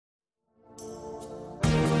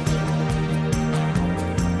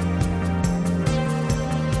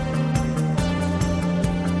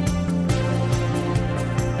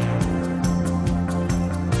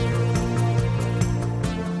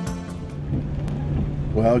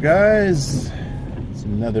Well, guys, it's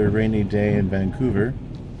another rainy day in Vancouver.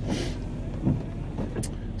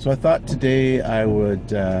 So I thought today I would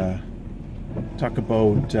talk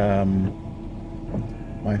about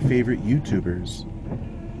my favorite YouTubers.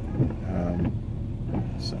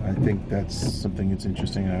 So I think that's something that's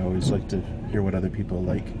interesting. I always like to hear what other people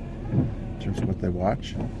like in terms of what they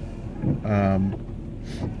watch.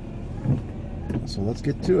 So let's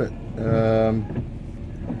get to it.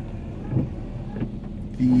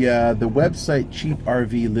 The website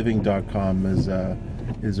cheaprvliving.com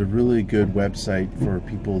is a really good website for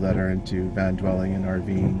people that are into van dwelling and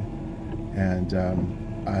RVing, and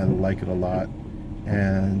I like it a lot.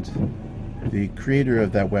 And the creator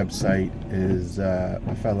of that website is a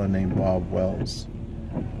fellow named Bob Wells.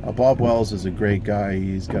 Bob Wells is a great guy.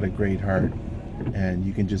 He's got a great heart, and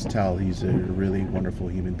you can just tell he's a really wonderful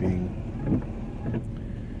human being.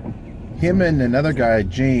 Him and another guy,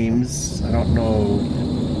 James, I don't know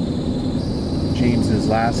James's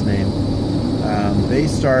last name, they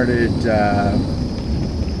started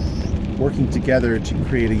working together to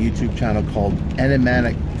create a YouTube channel called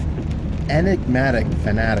Enigmatic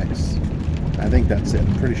Fanatics. I think that's it.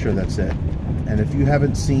 I'm pretty sure that's it. And if you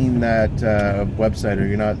haven't seen that website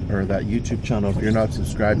or that YouTube channel, if you're not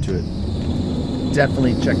subscribed to it,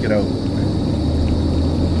 definitely check it out.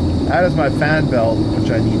 That is my fan belt, which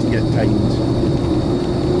I need to get tightened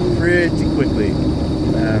pretty quickly.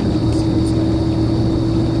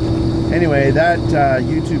 Anyway, that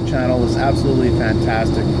YouTube channel is absolutely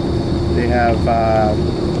fantastic. They have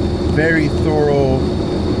very thorough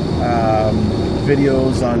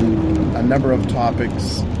videos on a number of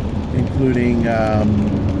topics, including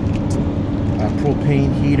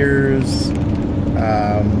propane heaters.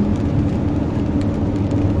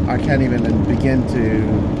 I can't even begin to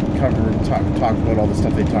talk about all the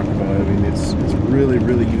stuff they talk about. I mean, it's really,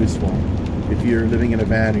 really useful. If you're living in a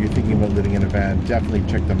van or you're thinking about living in a van, definitely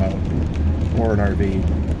check them out, or an RV.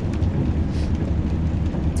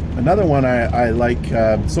 Another one I like,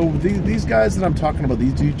 so these guys that I'm talking about,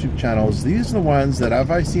 these YouTube channels, these are the ones that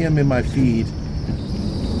if I see them in my feed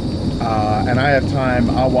and I have time,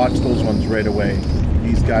 I'll watch those ones right away.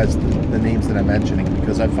 These guys, the names that I'm mentioning,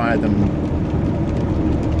 because I find them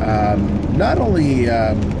not only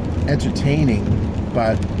entertaining,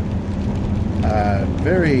 but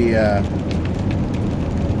very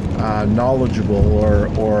knowledgeable,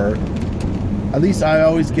 or at least I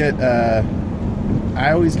always get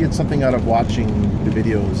something out of watching the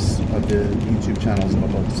videos of the YouTube channels I'm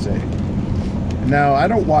about to say. Now, I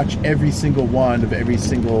don't watch every single one of every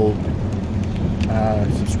single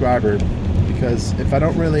subscriber, because if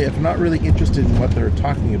I'm not really interested in what they're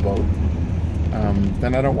talking about,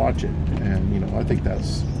 then I don't watch it. And I think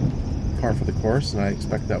that's par for the course, and I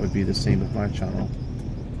expect that would be the same with my channel.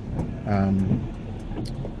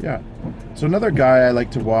 Yeah. So another guy I like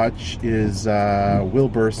to watch is Will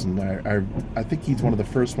Burson. I think he's one of the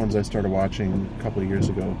first ones I started watching a couple of years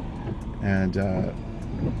ago, and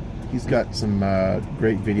he's got some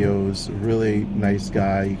great videos. Really nice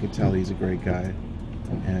guy. You can tell he's a great guy,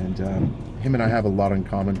 and him and I have a lot in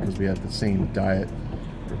common because we have the same diet.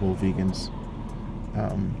 We're both vegans,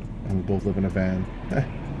 and we both live in a van.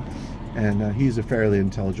 And he's a fairly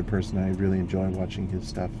intelligent person. I really enjoy watching his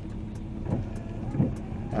stuff.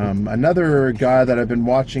 Another guy that I've been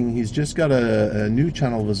watching, he's just got a new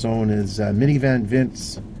channel of his own, is Minivan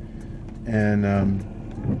Vince, and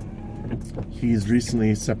he's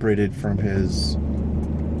recently separated from his,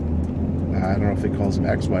 I don't know if he calls him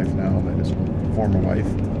ex-wife now, but his former wife,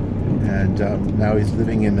 and now he's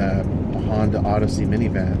living in a Honda Odyssey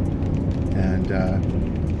minivan, and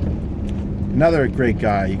another great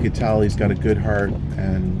guy. You could tell he's got a good heart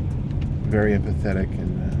and very empathetic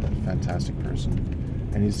and a fantastic person.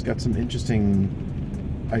 And he's got some interesting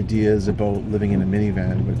ideas about living in a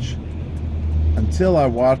minivan, which until I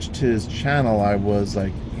watched his channel, I was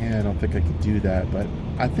like, yeah, I don't think I could do that. But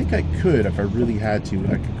I think I could if I really had to.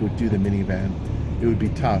 I could go do the minivan. It would be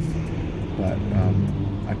tough, but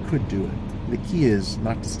I could do it. The key is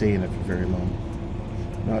not to stay in it for very long,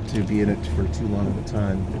 not to be in it for too long of a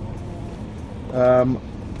time.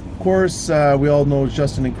 Of course, we all know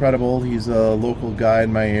Justin Incredible. He's a local guy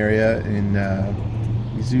in my area,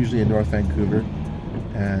 he's usually in North Vancouver,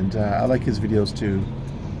 and I like his videos too.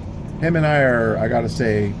 Him and I are, I gotta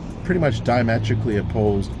say, pretty much diametrically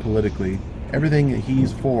opposed politically. Everything that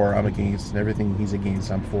he's for, I'm against, and everything he's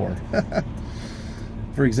against, I'm for.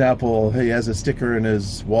 For example, he has a sticker in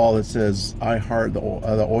his wall that says, "I heart the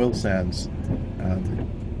oil sands."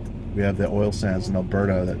 We have the oil sands in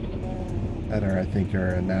Alberta that I think are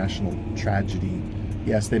a national tragedy.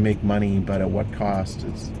 Yes, they make money, but at what cost?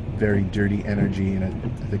 It's very dirty energy, and I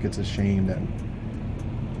think it's a shame that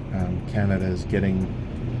Canada is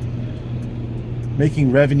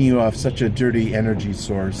making revenue off such a dirty energy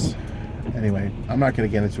source. Anyway, I'm not going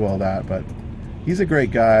to get into all that, but he's a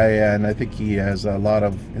great guy, and I think he has a lot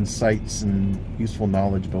of insights and useful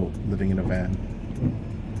knowledge about living in a van.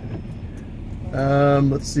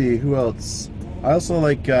 Let's see, who else? I also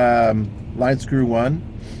like Line Screw One.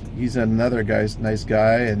 He's another nice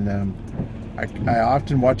guy, and I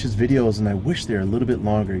often watch his videos, and I wish they're a little bit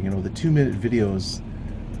longer. You know, the 2-minute videos.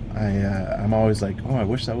 I'm always like, oh, I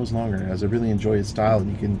wish that was longer, as I really enjoy his style,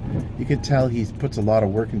 and you can tell he puts a lot of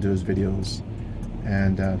work into his videos.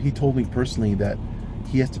 And he told me personally that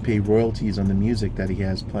he has to pay royalties on the music that he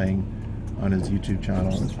has playing on his YouTube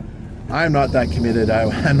channel. I'm not that committed.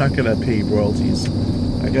 I'm not going to pay royalties.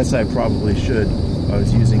 I guess I probably should if I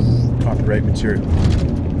was using copyright material.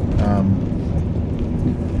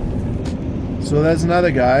 So there's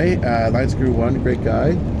another guy, Line Screw One, great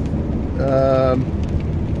guy.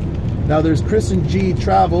 Now there's Chris and G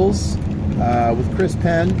Travels with Chris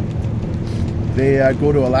Penn. They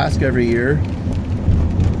go to Alaska every year.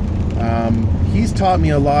 He's taught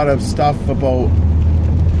me a lot of stuff about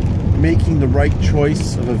making the right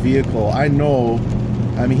choice of a vehicle. I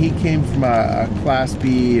mean, he came from a Class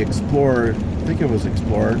B Explorer, I think it was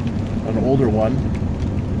Explorer, an older one,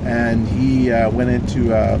 and he went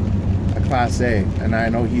into a Class A, and I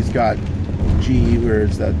know he's got G, where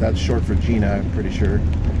that's short for Gina, I'm pretty sure.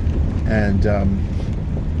 And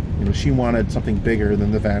you know, she wanted something bigger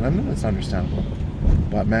than the van. I mean, that's understandable.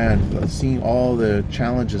 But man, seeing all the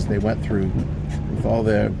challenges they went through with all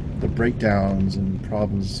the breakdowns and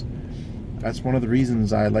problems, that's one of the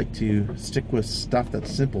reasons I like to stick with stuff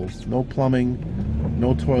that's simple. No plumbing,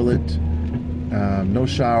 no toilet, no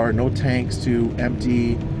shower, no tanks to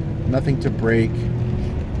empty, nothing to break.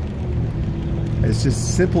 It's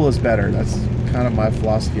just simple is better. That's kind of my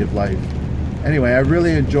philosophy of life. Anyway, I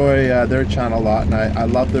really enjoy their channel a lot, and I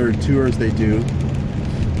love their tours they do.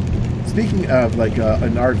 Speaking of like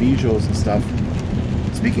an RV shows and stuff,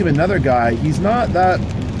 speaking of another guy, he's not that,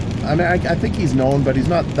 I mean, I think he's known, but he's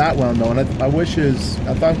not that well known. I wish he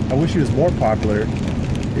was more popular.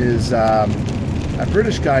 Is a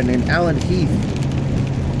British guy named Alan Heath.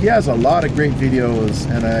 He has a lot of great videos,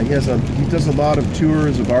 and he does a lot of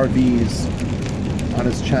tours of RVs on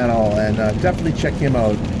his channel, and definitely check him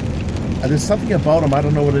out. There's something about him, I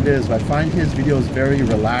don't know what it is, but I find his videos very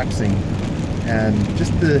relaxing, and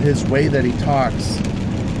just his way that he talks,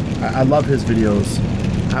 I love his videos.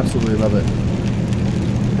 Absolutely love it.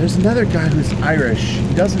 There's another guy who's Irish.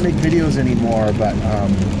 He doesn't make videos anymore, but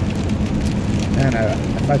man,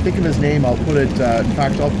 if I think of his name, I'll put it, in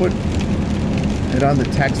fact, I'll put it on the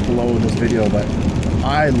text below in this video, but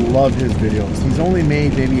I love his videos. He's only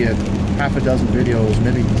made maybe half a dozen videos,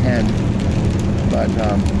 maybe 10, but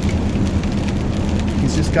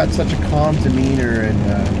he's just got such a calm demeanor, and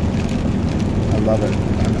I love it.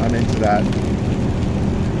 I'm into that.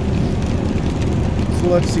 So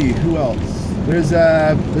let's see, who else? There's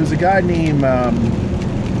a guy named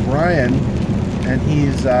Brian, and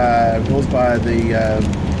he's goes by the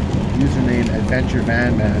username Adventure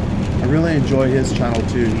Van Man. I really enjoy his channel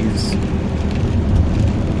too.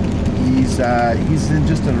 He's in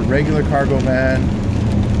just a regular cargo van,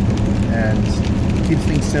 and keeps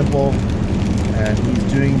things simple. And he's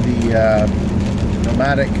doing the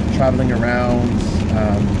nomadic traveling around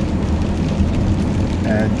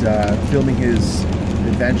and filming his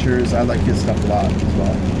adventures. I like his stuff a lot as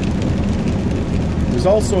well. There's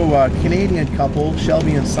also a Canadian couple,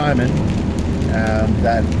 Shelby and Simon,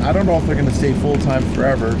 that I don't know if they're going to stay full-time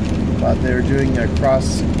forever, but they're doing a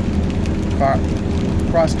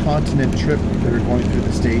cross-continent trip. They're going through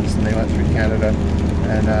the States, and they went through Canada.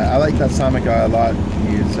 And I like that Simon guy a lot.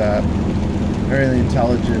 He's very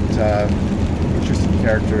intelligent, interesting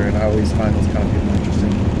character, and I always find those kind of people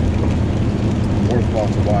interesting, worthwhile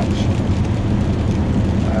to watch.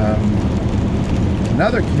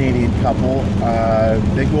 Another Canadian couple,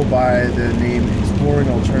 they go by the name Exploring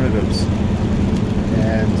Alternatives,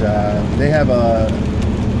 and they have a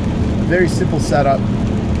very simple setup,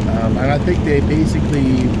 and I think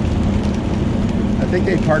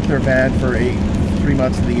they park their van for 3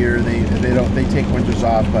 months of the year. They take winters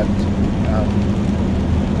off, but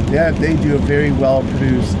they do a very well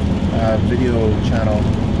produced video channel,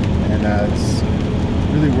 and it's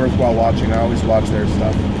really worthwhile watching. I always watch their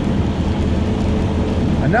stuff.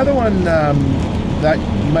 Another one that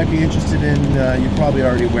you might be interested in, you're probably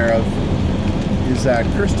already aware of, is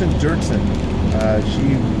Kirsten Dirksen.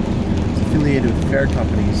 She's affiliated with Fair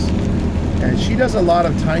Companies, and she does a lot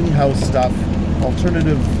of tiny house stuff,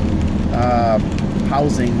 alternative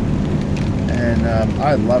housing, and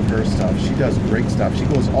I love her stuff. She does great stuff. She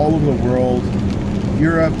goes all over the world,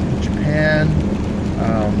 Europe, Japan,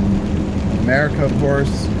 America, of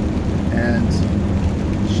course, and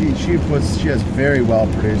she has very well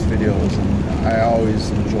produced videos, and I always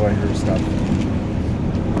enjoy her stuff.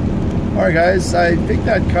 All right, guys, I think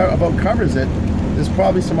that about covers it. There's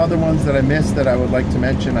probably some other ones that I missed that I would like to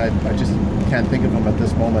mention. I just can't think of them at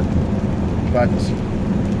this moment. But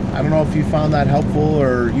I don't know if you found that helpful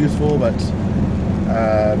or useful, but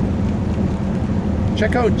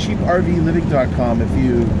check out cheaprvliving.com if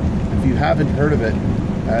you haven't heard of it.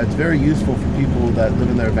 It's very useful for people that live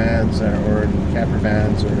in their vans or camper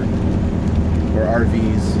vans or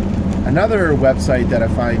RVs. Another website that I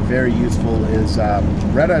find very useful is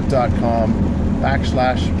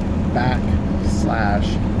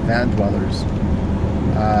reddit.com/van dwellers.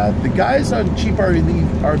 The guys on Cheap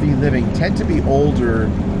RV Living tend to be older,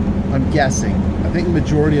 I'm guessing. I think the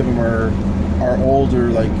majority of them are older,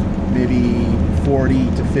 like maybe 40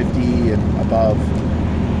 to 50 and above.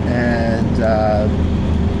 And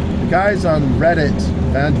the guys on Reddit,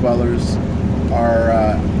 Van Dwellers, are,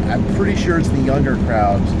 I'm pretty sure it's the younger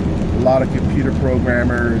crowd. A lot of computer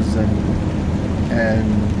programmers and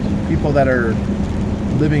people that are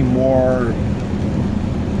living more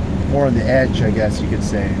on the edge, I guess you could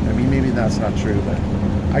say. I mean, maybe that's not true, but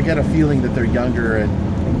I get a feeling that they're younger, and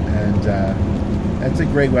it's a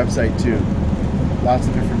great website too. Lots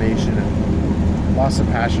of information and lots of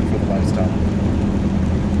passion for the lifestyle.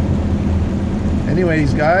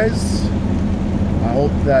 Anyways, guys, I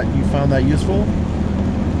hope that you found that useful.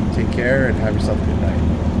 Take care and have yourself a good night.